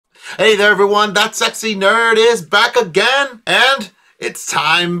Hey there, everyone. That sexy nerd is back again, and it's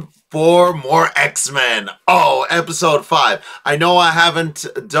time for more X-Men. Oh, episode 5. I know I haven't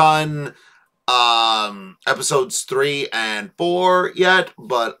done episodes 3 and 4 yet,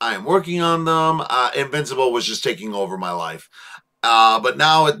 but I am working on them. Invincible was just taking over my life. But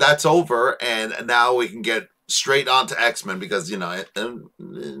now that's over, and now we can get straight on to X-Men because, you know,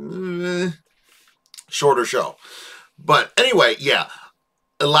 shorter show. But anyway, yeah.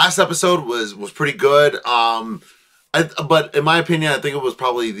 The last episode was pretty good. But in my opinion, I think it was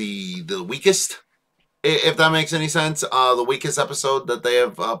probably the weakest, if that makes any sense. The weakest episode that they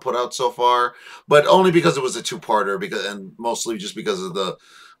have put out so far, but only because it was a two-parter, and mostly just because of the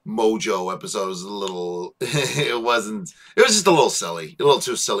Mojo episode was a little. It was just a little silly, a little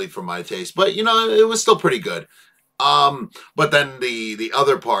too silly for my taste. But you know, it was still pretty good. But then the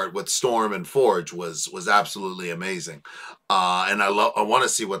other part with Storm and Forge was absolutely amazing. And I want to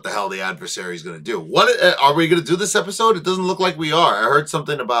see what the hell the adversary is going to do. What are we going to do this episode? It doesn't look like we are. I heard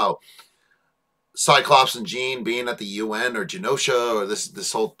something about Cyclops and Jean being at the UN or Genosha or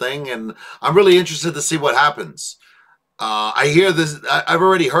this whole thing, and I'm really interested to see what happens. I hear this. I've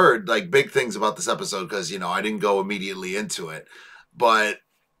already heard like big things about this episode because, you know, I didn't go immediately into it, but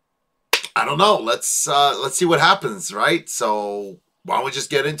I don't know. Let's see what happens, right? So why don't we just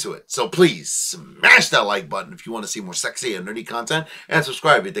get into it? So please smash that like button if you want to see more sexy and nerdy content, and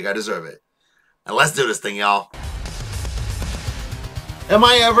subscribe if you think I deserve it. And let's do this thing, y'all. Am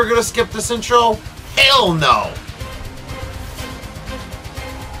I ever gonna skip this intro? Hell no!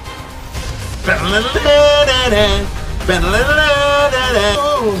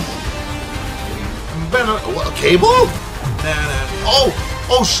 What, Cable?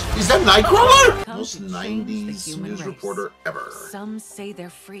 Oh, is that Nightcrawler? Most 90s news reporter ever. Some say they're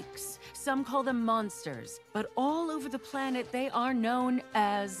freaks. Some call them monsters. But all over the planet, they are known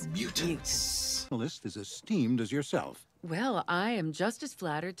as mutants. Journalist as esteemed as yourself. Well, I am just as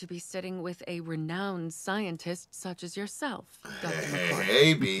flattered to be sitting with a renowned scientist such as yourself, Dr. McCoy.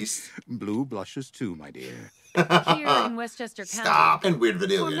 Hey, Beast. Blue blushes too, my dear. Here in Westchester County, Stop. And weird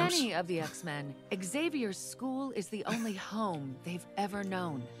video for games. many of the X-Men, Xavier's school is the only home they've ever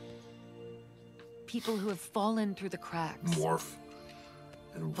known. People who have fallen through the cracks. Morph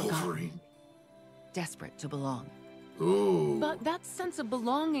and Wolverine. Desperate to belong. Ooh. But that sense of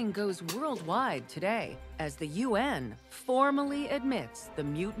belonging goes worldwide today, as the UN formally admits the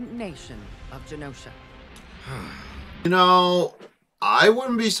mutant nation of Genosha. You know, I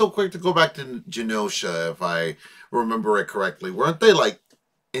wouldn't be so quick to go back to Genosha if I remember it correctly. Weren't they, like,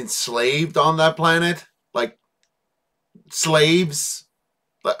 enslaved on that planet? Like, slaves?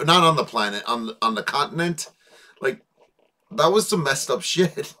 Not on the planet, on the continent? Like, that was some messed up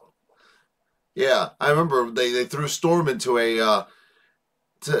shit. Yeah, I remember they threw Storm into a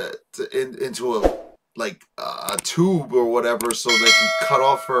into a tube or whatever so they can cut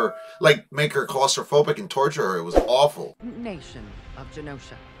off her, like make her claustrophobic and torture her. It was awful. Nation of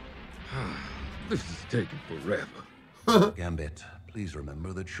Genosha. This is taking forever. Gambit, please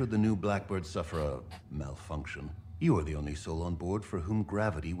remember that should the new Blackbird suffer a malfunction, you are the only soul on board for whom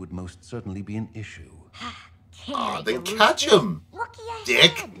gravity would most certainly be an issue. Then catch him,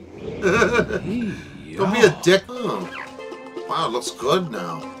 dick. Don't be a dick. Oh. Wow, it looks good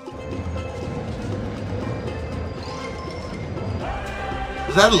now.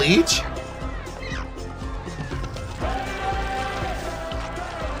 Is that Leech?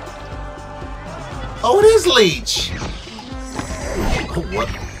 Oh, it is Leech. Oh, what?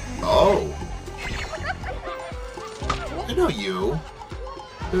 Oh. I know you.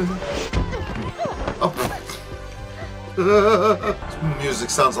 Oh. This music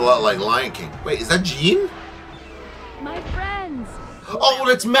sounds a lot like Lion King. Wait, is that Jean? My friends. Oh,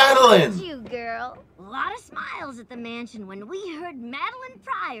 it's Madeline. You girl. A lot of smiles at the mansion when we heard Madeline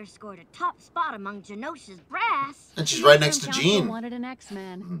Pryor scored a top spot among Genosha's brass. And she's right next to Jean. Wanted an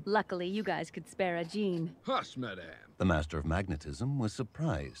X-Man. Luckily, you guys could spare a Jean. Hush, madame. The Master of Magnetism was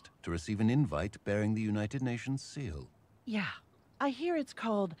surprised to receive an invite bearing the United Nations seal. Yeah, I hear it's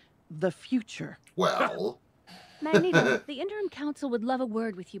called the future. Well. Magneto, the interim council would love a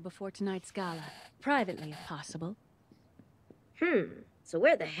word with you before tonight's gala. Privately, if possible. So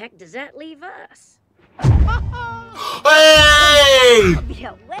where the heck does that leave us? Hey! Be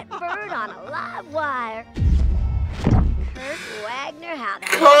a wet bird on a live wire. Kurt Wagner, how the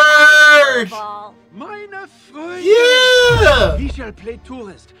Kurt! ball. Meine Freunde! Yeah! We shall play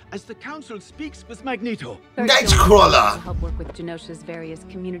tourist as the council speaks with Magneto. Nightcrawler! To help work with Genosha's various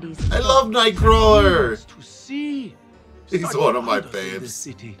communities. I love Nightcrawler! To see. He's Such one of my wonders in this faves.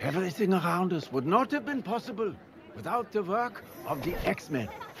 city. Everything around us would not have been possible without the work of the X-Men.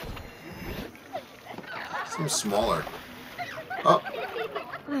 Seems smaller. Oh.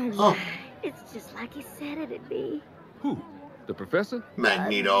 Oh. It's just like he said it'd be. Who? The professor?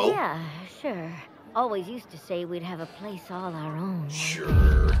 Magneto. Yeah, sure. Always used to say we'd have a place all our own.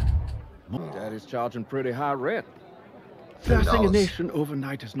 Sure. Daddy's charging pretty high rent. Flourishing a nation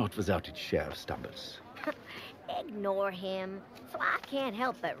overnight is not without its share of stumbles. Ignore him. Fly can't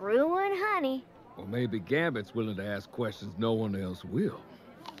help but ruin honey. Or maybe Gambit's willing to ask questions no one else will.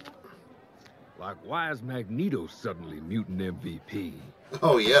 Like, why is Magneto suddenly mutant MVP?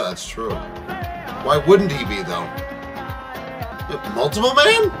 Oh yeah, that's true. Why wouldn't he be though? Multiple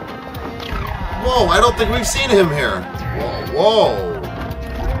Man? Whoa, I don't think we've seen him here. Whoa.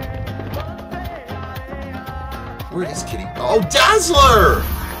 Where is Kitty? Oh, Dazzler!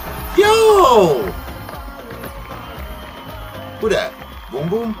 Yo! Who that? Boom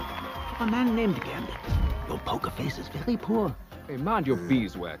Boom? A man named Gambit. Your poker face is very poor. Hey, mind your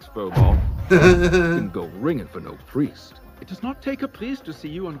beeswax, furball. Didn't go ringing for no priest. It does not take a priest to see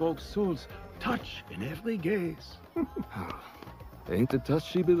you on Rogue's Soul's touch in every gaze. Ain't the touch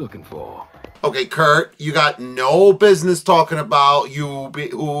she be looking for. Okay, Kurt, you got no business talking about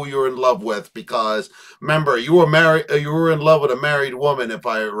who you're in love with, because remember, you were married. You were in love with a married woman, if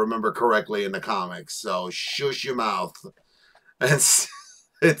I remember correctly in the comics. So shush your mouth. And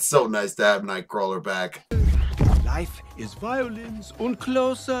it's so nice to have Nightcrawler back. Life is violins and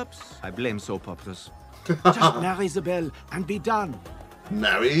close-ups. I blame soap operas. Just marry Isabel and be done.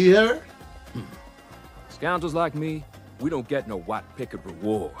 Marry her? Scoundrels like me, we don't get no white picket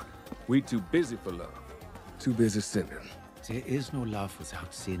reward. We too busy for love. Too busy sinning. There is no love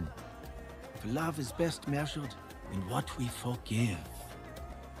without sin. For love is best measured in what we forgive.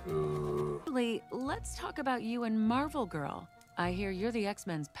 Let's talk about you and Marvel Girl. I hear you're the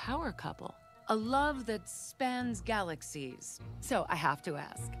X-Men's power couple. A love that spans galaxies. So I have to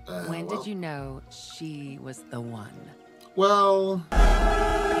ask, when did you know she was the one? Well...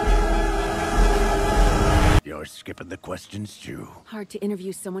 You're skipping the questions, too. Hard to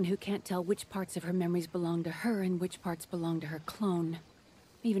interview someone who can't tell which parts of her memories belong to her and which parts belong to her clone.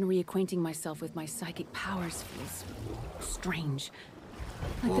 Even reacquainting myself with my psychic powers feels strange.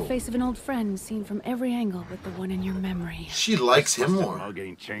 Like the face of an old friend seen from every angle but the one in your memory. She likes him more. Mug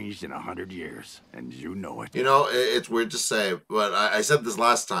ain't changed in 100 years, and you know it. You know, it's weird to say, but I said this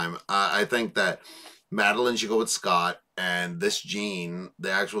last time. I think that Madeline should go with Scott, and this Jean,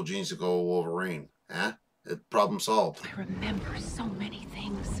 the actual Jean, should go with Wolverine. Eh? Problem solved. I remember so many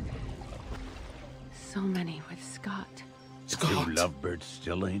things. So many with Scott. Scott. You lovebirds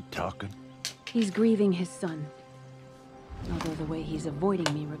still ain't talking? He's grieving his son. Although the way he's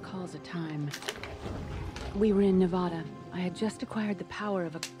avoiding me recalls a time. We were in Nevada. I had just acquired the power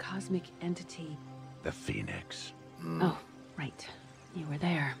of a cosmic entity. The Phoenix. Oh, right. You were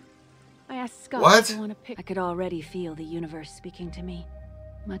there. I asked Scott What? to want to pick. I could already feel the universe speaking to me.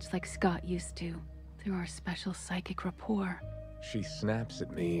 Much like Scott used to, through our special psychic rapport. She snaps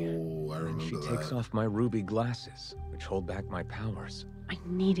at me, Ooh, I and remember she that. takes off my ruby glasses, which hold back my powers. I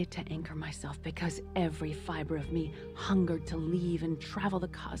needed to anchor myself because every fiber of me hungered to leave and travel the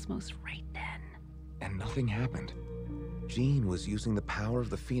cosmos right then. And nothing happened. Jean was using the power of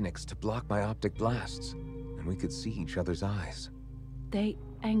the Phoenix to block my optic blasts, and we could see each other's eyes. They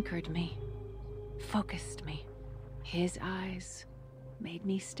anchored me, focused me. His eyes made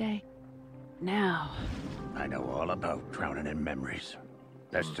me stay. Now... I know all about drowning in memories.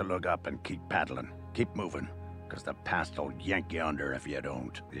 Best to look up and keep paddling. Keep moving. Because the past'll yank you under if you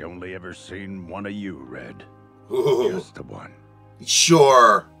don't. They only ever seen one of you, Red. Ooh. Just the one.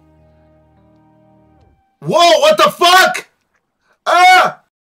 Sure. Whoa, what the fuck? Ah!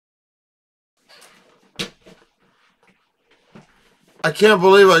 I can't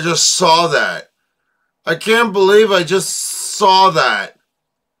believe I just saw that. I can't believe I just saw that.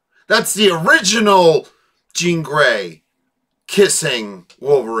 That's the original Jean Grey kissing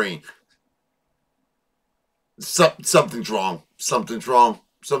Wolverine. Something's wrong. Something's wrong.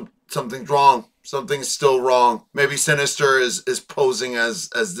 Something's wrong. Something's still wrong. Maybe Sinister is posing as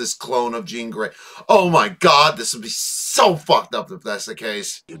this clone of Jean Grey. Oh my god, this would be so fucked up if that's the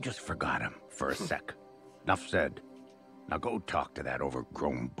case. You just forgot him for a sec. Enough said. Now go talk to that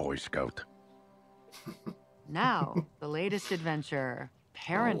overgrown Boy Scout. Now, the latest adventure,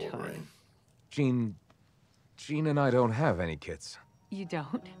 Parenthood. Jean and I don't have any kids. You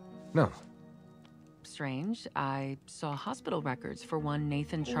don't? No. Strange. I saw hospital records for one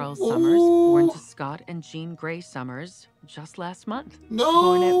Nathan Charles Summers, born to Scott and Jean Grey Summers, just last month. No!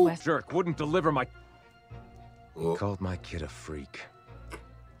 Born at West... Jerk wouldn't deliver my... He called my kid a freak.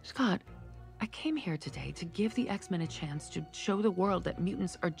 Scott, I came here today to give the X-Men a chance to show the world that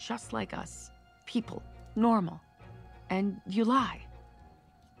mutants are just like us. People. normal. And you lie.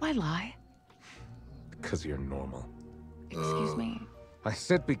 Why lie? Because you're normal. Excuse me. I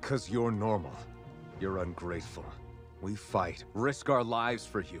said because you're normal. You're ungrateful. We fight, risk our lives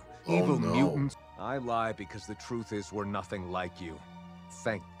for you. Evil mutants. I lie because the truth is we're nothing like you.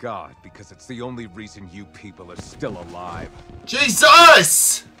 Thank God, because it's the only reason you people are still alive.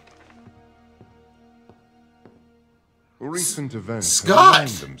 Jesus! Recent events Scott!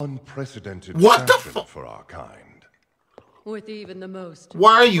 have unprecedented What the fashion fuck for our kind. With even the most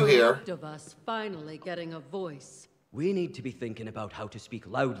Why are you here? of us finally getting a voice. We need to be thinking about how to speak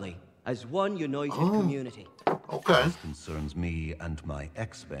loudly as one united community. Okay. This concerns me and my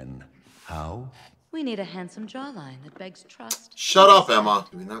X-Men. How? We need a handsome jawline that begs trust. Shut up, Emma.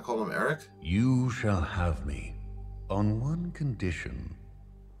 Did we not call him Eric? You shall have me. On one condition.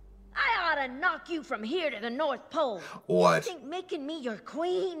 I ought to knock you from here to the North Pole. What? You think making me your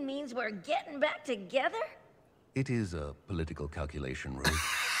queen means we're getting back together? It is a political calculation, Ruth.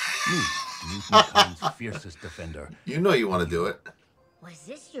 Me, mutant's fiercest defender. You know you want to do it. Was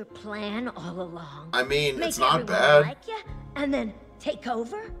this your plan all along? I mean, Make it's not everyone bad. like you, and then take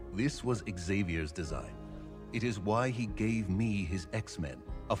over? This was Xavier's design. It is why he gave me his X-Men,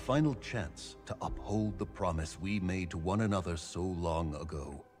 a final chance to uphold the promise we made to one another so long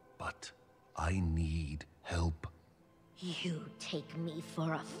ago. But I need help. You take me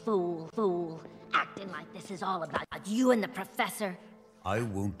for a fool, acting like this is all about you and the professor. I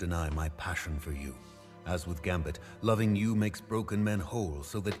won't deny my passion for you. As with Gambit, loving you makes broken men whole,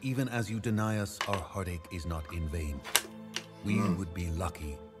 so that even as you deny us, our heartache is not in vain. We would be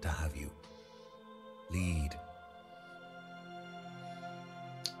lucky to have you. Lead.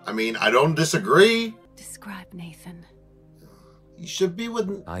 I mean, I don't disagree. Describe Nathan. You should be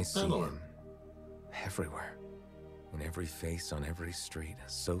with I see Madeline. him. Everywhere. In every face on every street,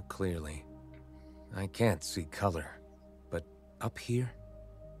 so clearly. I can't see color, but up here,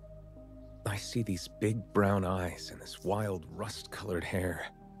 I see these big brown eyes and this wild rust-colored hair.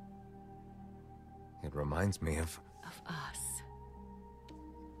 It reminds me of us.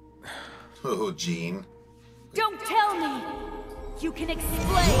 Oh, Jean. Don't tell me! You can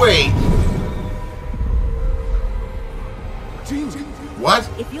explain! Wait! Jean! What?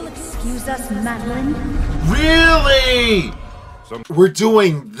 If you'll excuse us, Madeline. Really? We're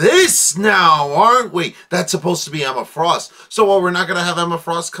doing this now, aren't we? That's supposed to be Emma Frost. So, we're not going to have Emma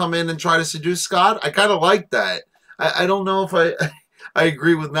Frost come in and try to seduce Scott? I kind of like that. I don't know if I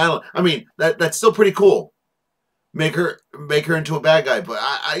agree with Madeline. I mean, that's still pretty cool. Make her into a bad guy, but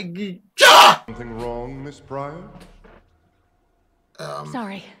Something wrong, Miss Pryor?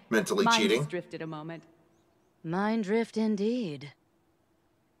 Sorry. Mentally Mind cheating. just drifted a moment. Mind drift indeed.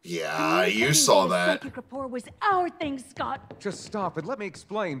 Yeah, you saw that. Psychic rapport was our thing, Scott. Just stop and let me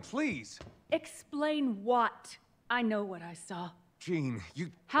explain, please. Explain what? I know what I saw. Jean,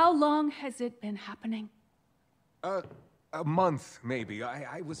 you... How long has it been happening? A month, maybe.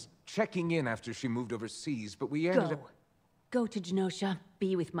 I was checking in after she moved overseas, but we ended up... Go to Genosha.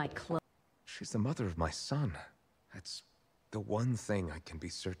 Be with my clone. She's the mother of my son. That's the one thing I can be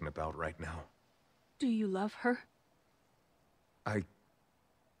certain about right now. Do you love her? I...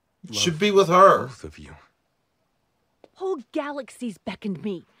 Should be with her. Both of you. Whole galaxies beckoned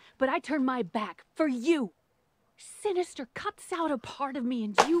me, but I turned my back for you. Sinister cuts out a part of me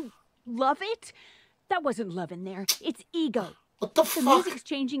and you love it? That wasn't love in there. It's ego. What the fuck? The music's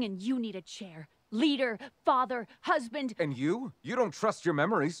changing and you need a chair. Leader, father, husband. And you? You don't trust your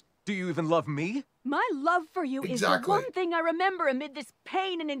memories. Do you even love me? My love for you is the Exactly. one thing I remember amid this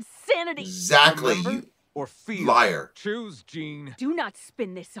pain and insanity. Exactly. Remember or feel? Liar. Choose, Jean. Do not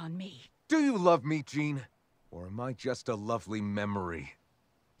spin this on me. Do you love me, Jean? Or am I just a lovely memory?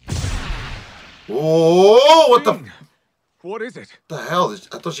 Oh, what the... What is it? The hell?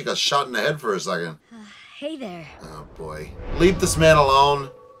 I thought she got shot in the head for a second. Hey there. Oh, boy. Leave this man alone.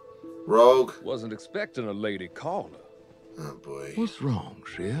 Rogue. Wasn't expecting a lady caller. Oh, boy. What's wrong,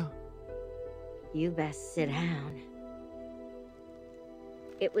 Shia? You best sit down.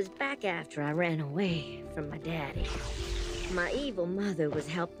 It was back after I ran away from my daddy. My evil mother was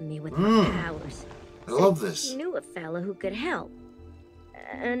helping me with my powers. I love this. She knew a fella who could help.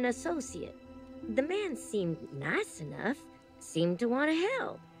 An associate. The man seemed nice enough. Seemed to want to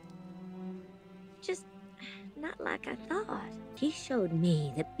help. Just not like I thought. He showed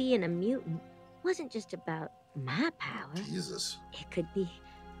me that being a mutant wasn't just about my power. Jesus. It could be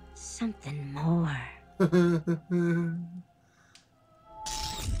something more.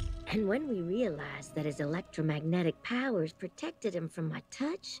 And when we realized that his electromagnetic powers protected him from my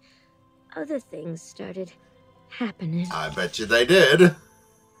touch, other things started happening. I bet you they did.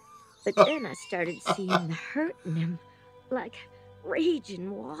 But then I started seeing the hurt in him, like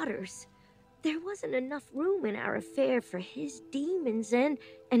raging waters. There wasn't enough room in our affair for his demons and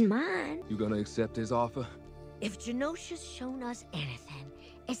mine. You gonna accept his offer? If Genosha's shown us anything,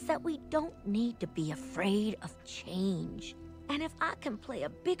 it's that we don't need to be afraid of change. And if I can play a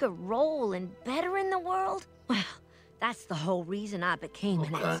bigger role in bettering the world, well, that's the whole reason I became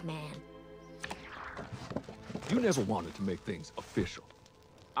an X-Man. You never wanted to make things official.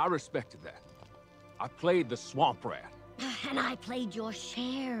 I respected that. I played the swamp rat. And I played your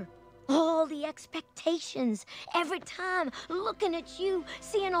share. All the expectations. Every time looking at you,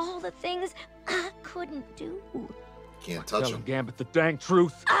 seeing all the things I couldn't do. Can't touch him. Gambit the dang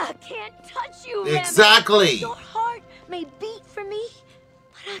truth. I can't touch you, Exactly. Remy. Your heart may beat for me,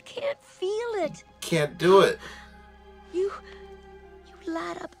 but I can't feel it. Can't do it. You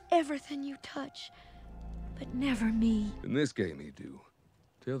light up everything you touch, but never me. In this game, you do.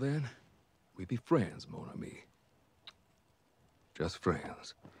 Till then, we be friends, mon ami. Just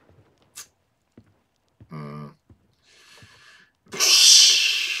friends.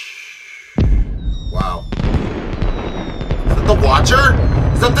 Wow. Is that the Watcher?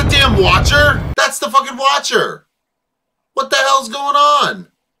 Is that the damn Watcher? That's the fucking Watcher. What the hell's going on?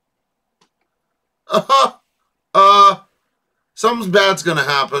 Something bad's gonna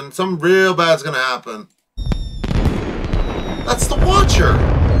happen. Something real bad's gonna happen. That's the Watcher.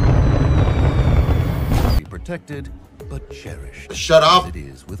 Be protected, but cherished. Shut up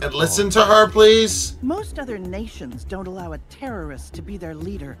and listen to her, please. Most other nations don't allow a terrorist to be their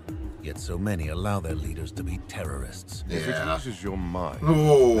leader. Yet so many allow their leaders to be terrorists. If it eases your mind,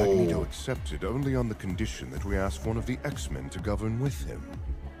 Oh. Magneto accepted only on the condition that we ask one of the X-Men to govern with him.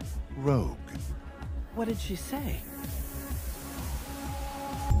 Rogue. What did she say?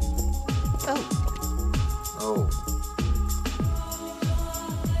 Oh.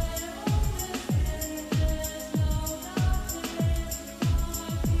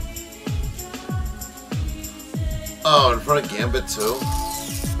 Oh, in front of Gambit too?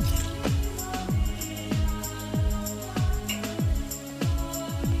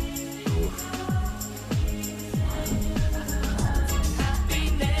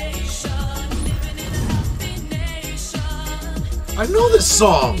 I know this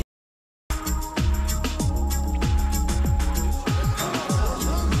song!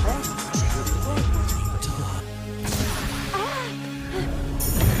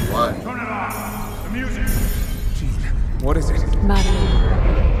 What? Turn it off! The music! What is it?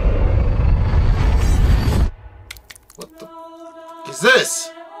 What the is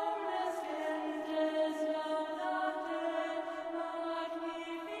this?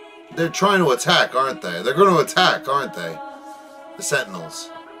 They're trying to attack, aren't they? They're going to attack, aren't they? The Sentinels.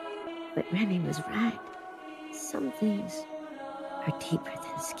 But Remy was right. Some things are deeper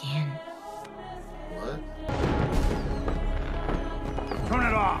than skin. What? Turn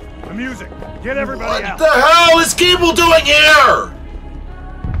it off! The music! Get everybody out! What the hell is Cable doing here?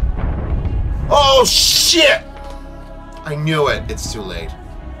 Oh, shit! I knew it. It's too late.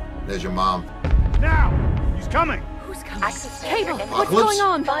 There's your mom. Now! He's coming! Who's coming? Access Cable, granted. what's going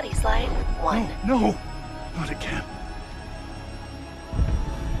on? Body slide 1. No! Not again.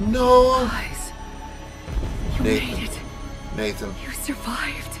 No! Guys, you Nathan. made it. Nathan. You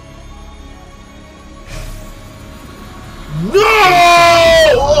survived. No!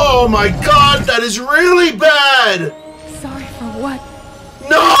 Oh my god, that is really bad! Sorry for what?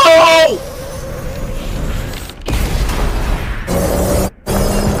 No!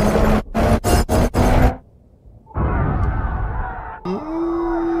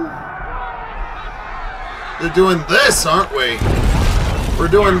 They're doing this, aren't we? We're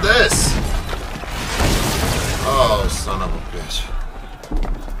doing this. Oh, son of a bitch.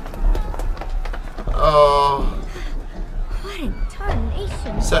 Oh. What in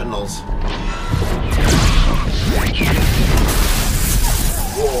tarnation? Sentinels.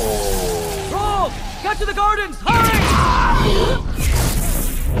 Whoa. Rogue! Get to the gardens! Hurry!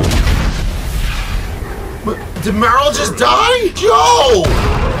 Did Meryl just die? Yo!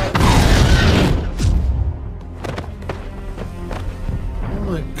 Oh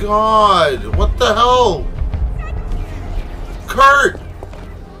my god. What the hell? Kurt!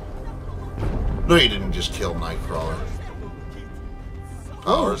 No, you didn't just kill Nightcrawler.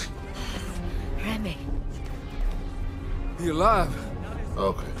 Oh. Remy. You alive?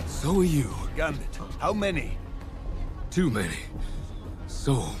 Okay. So are you. Gambit, how many? Too many.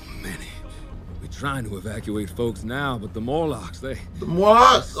 So many. We're trying to evacuate folks now, but the Morlocks, they... The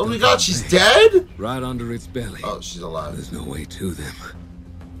Morlocks? Oh my god, she's dead? Right under its belly. Oh, she's alive. There's no way to them.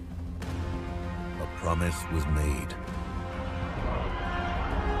 A promise was made.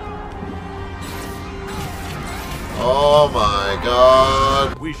 Oh my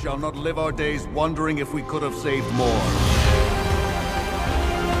God. We shall not live our days wondering if we could have saved more.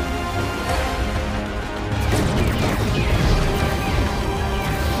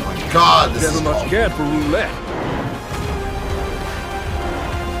 God, this Never much cared for roulette.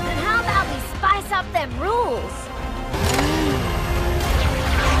 Then how about we spice up them rules?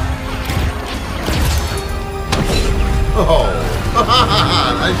 Oh,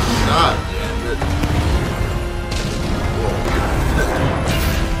 nice shot.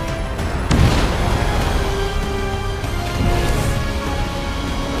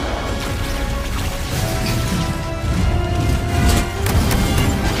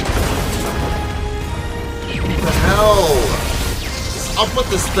 What the hell? What's up with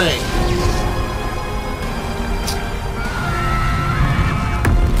this thing?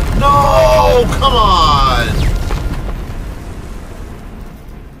 No, come on.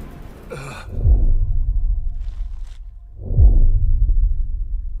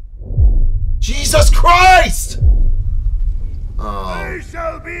 Jesus Christ! Oh. They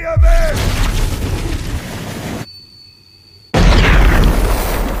shall be avenged!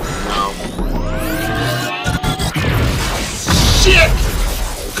 No. Shit!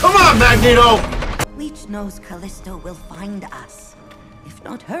 Come on, Magneto! Leech knows Callisto will find us. If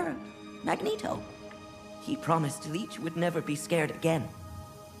not her, Magneto. He promised Leech would never be scared again.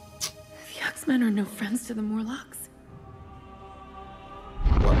 The X-Men are no friends to the Morlocks.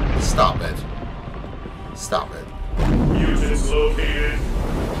 What? Stop it. Stop it. Mutants located.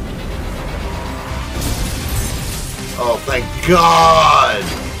 Oh, thank God!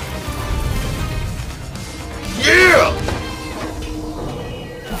 Yeah!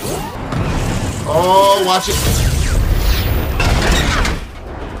 Oh, watch it.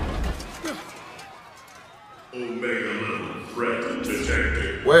 Omega level threat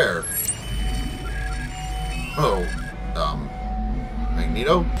detected. Where? Oh,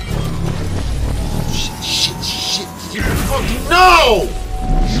 Magneto? Shit. You fucking no!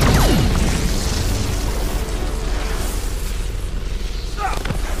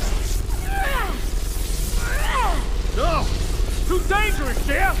 No! Too dangerous,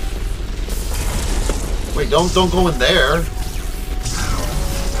 Jeff! Wait, don't go in there.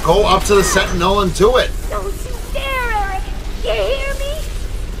 Go up to the Sentinel and do it. Don't you dare, Eric! You hear me?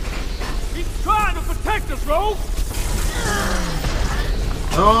 He's trying to protect us, Rose!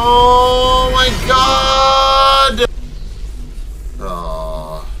 Oh my God!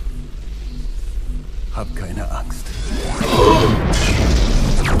 Oh. Hab keine Angst.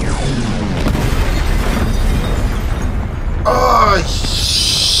 Oh,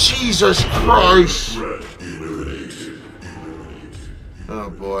 Jesus Christ! Oh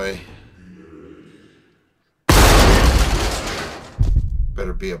boy.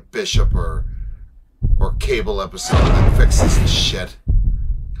 Better be a Bishop or Cable episode that fixes this shit.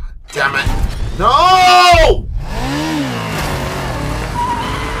 God damn it! No!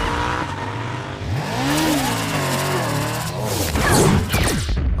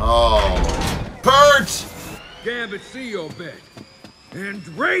 Oh, Bert! Gambit, see your bet. And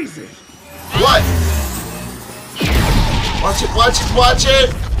raise it! What? Watch it!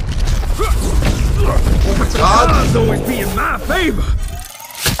 Oh my God! Odds always be in my favor!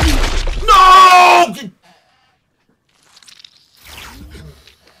 No!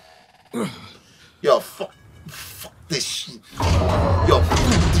 Yo, fuck this shit. Yo,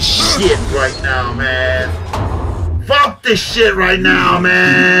 fuck this shit right now, man. Fuck this shit right now,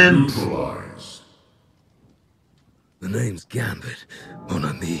 man. The name's Gambit, mon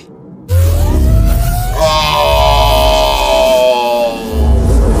ami.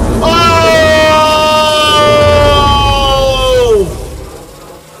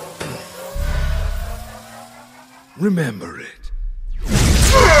 Remember it.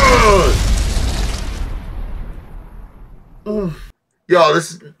 Yo,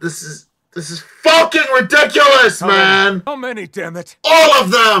 this is fucking ridiculous, man. How many, damn it? All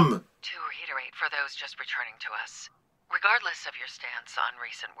of them. To reiterate for those just returning to us, regardless of your stance on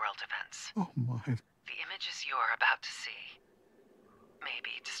recent world events, Oh my. the images you are about to see may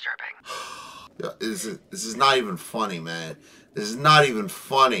be disturbing. Yo, this is not even funny, man. This is not even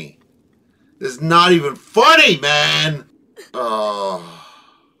funny. This is not even funny, man. Oh.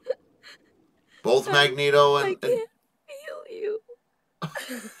 Both Magneto and... I can't feel you.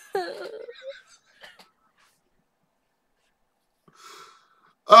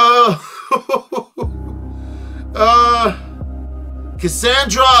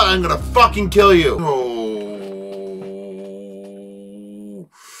 Cassandra, I'm gonna fucking kill you. Oh.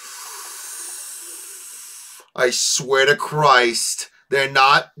 I swear to Christ, They're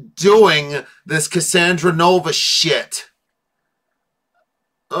not doing this Cassandra Nova shit.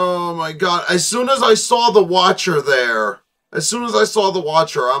 Oh my god. As soon as I saw the Watcher there,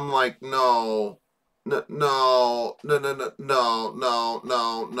 I'm like, no. No, no, no, no, no, no, no,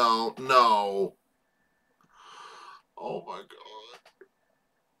 no, no, no. Oh my god.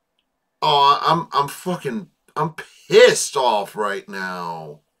 Oh, I'm pissed off right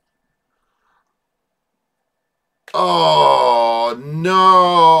now. Oh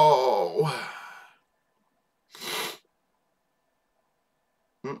no.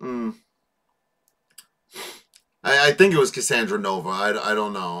 I think it was Cassandra Nova. I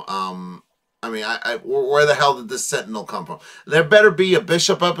don't know. I mean, where the hell did this Sentinel come from? There better be a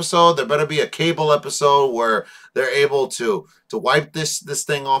Bishop episode. There better be a Cable episode where they're able to wipe this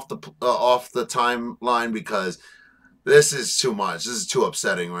thing off the timeline, because this is too much. This is too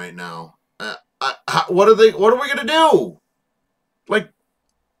upsetting right now. What are we gonna do? Like,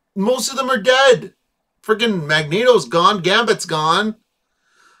 most of them are dead. Freaking Magneto's gone. Gambit's gone.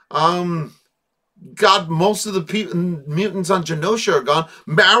 God, most of the mutants on Genosha are gone.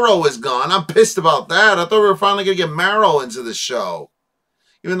 Marrow is gone. I'm pissed about that. I thought we were finally going to get Marrow into the show.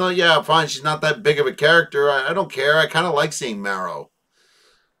 Even though, yeah, fine, she's not that big of a character. I don't care. I kind of like seeing Marrow.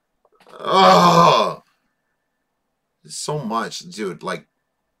 Oh, so much, dude. Like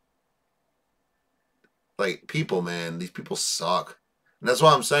people, man. These people suck. And that's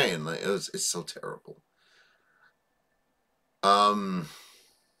what I'm saying. Like, it's so terrible.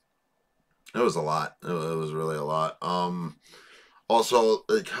 It was a lot. It was really a lot. Also,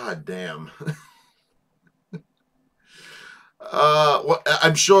 god damn. What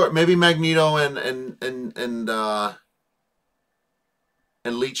I'm sure maybe Magneto and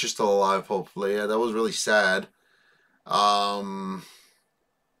Leech are still alive. Hopefully, yeah, that was really sad. What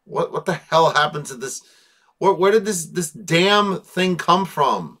the hell happened to this? Where did this damn thing come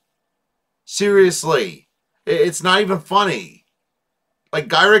from? Seriously, it's not even funny. Like,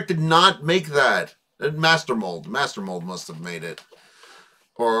 Gyrich did not make that. Master Mold must have made it.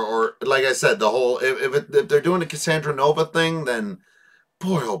 Or like I said, the whole if they're doing a Cassandra Nova thing, then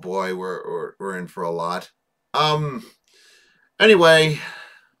boy oh boy, we're in for a lot. Anyway,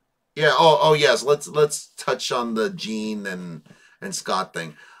 yeah. Oh yes. Let's touch on the Jean and Scott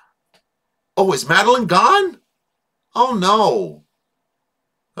thing. Oh, is Madeline gone? Oh no.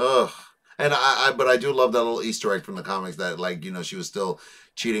 Ugh. And but I do love that little Easter egg from the comics that, like, you know, she was still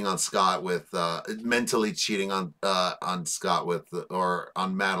cheating on Scott with mentally cheating on Scott with or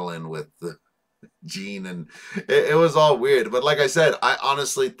on Madeline with Jean, and it was all weird. But like I said, I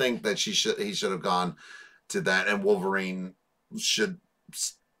honestly think that he should have gone to that, and Wolverine should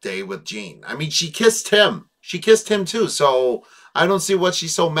stay with Jean. I mean, she kissed him. She kissed him too. So I don't see what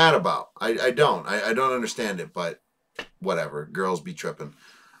she's so mad about. I don't understand it, but whatever. Girls be tripping.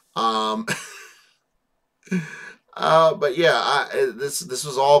 But yeah, this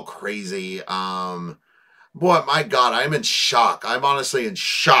was all crazy. Boy, my God, I'm in shock. I'm honestly in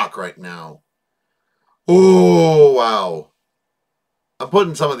shock right now. Oh wow! I'm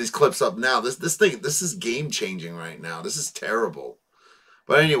putting some of these clips up now. This is game changing right now. This is terrible.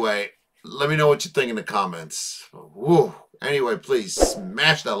 But anyway, let me know what you think in the comments. Woo. Anyway, please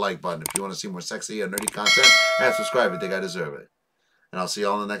smash that like button if you want to see more sexy and nerdy content, and subscribe if you think I deserve it. And I'll see you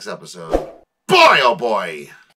all in the next episode. Boy, oh boy!